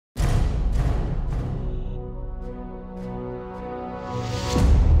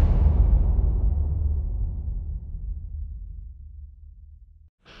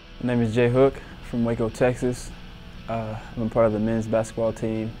My name is Jay Hook from Waco, Texas. I'm a part of the men's basketball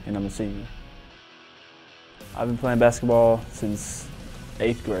team, and I'm a senior. I've been playing basketball since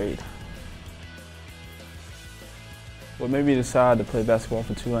 8th grade. What made me decide to play basketball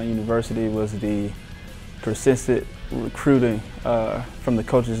for Tulane University was the persistent recruiting from the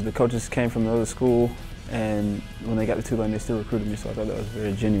coaches. The coaches came from another school, and when they got to Tulane, they still recruited me, so I thought that was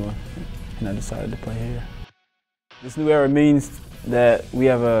very genuine, and I decided to play here. This new era means that we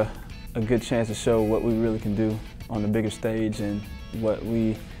have a good chance to show what we really can do on the bigger stage and what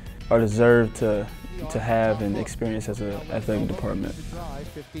we are deserved to have and experience as an athletic department.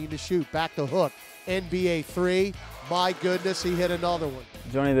 15 to shoot, back to Hook, NBA three. My goodness, he hit another one.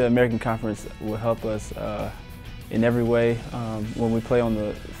 Joining the American Conference will help us in every way. When we play on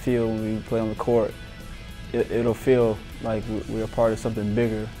the field, when we play on the court, it'll feel like we're a part of something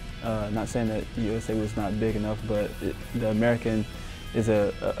bigger. Not saying that USA was not big enough, but the American is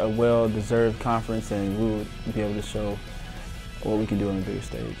a well-deserved conference, and we will be able to show what we can do on a bigger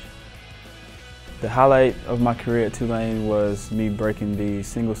stage. The highlight of my career at Tulane was me breaking the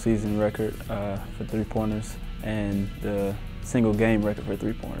single-season record for three-pointers and the single-game record for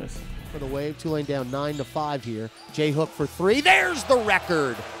three-pointers. For the Wave, Tulane down 9-5 here. Jay Hook for three. There's the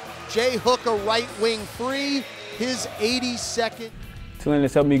record. Jay Hook, a right wing three, his 82nd. Tulane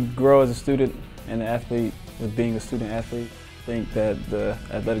has helped me grow as a student and an athlete with being a student athlete. I think that the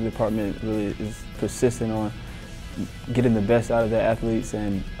athletic department really is persistent on getting the best out of their athletes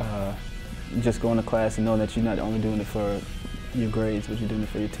and just going to class and knowing that you're not only doing it for your grades, but you're doing it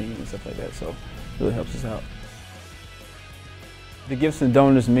for your team and stuff like that. So it really helps us out. The gifts and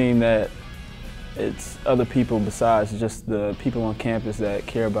donors mean that it's other people besides just the people on campus that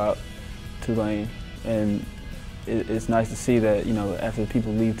care about Tulane, and it's nice to see that, you know, after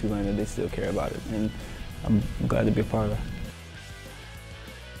people leave Tulane, that they still care about it, and I'm glad to be a part of it.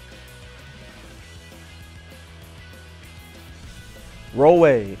 Roll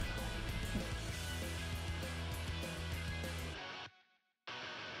Wave.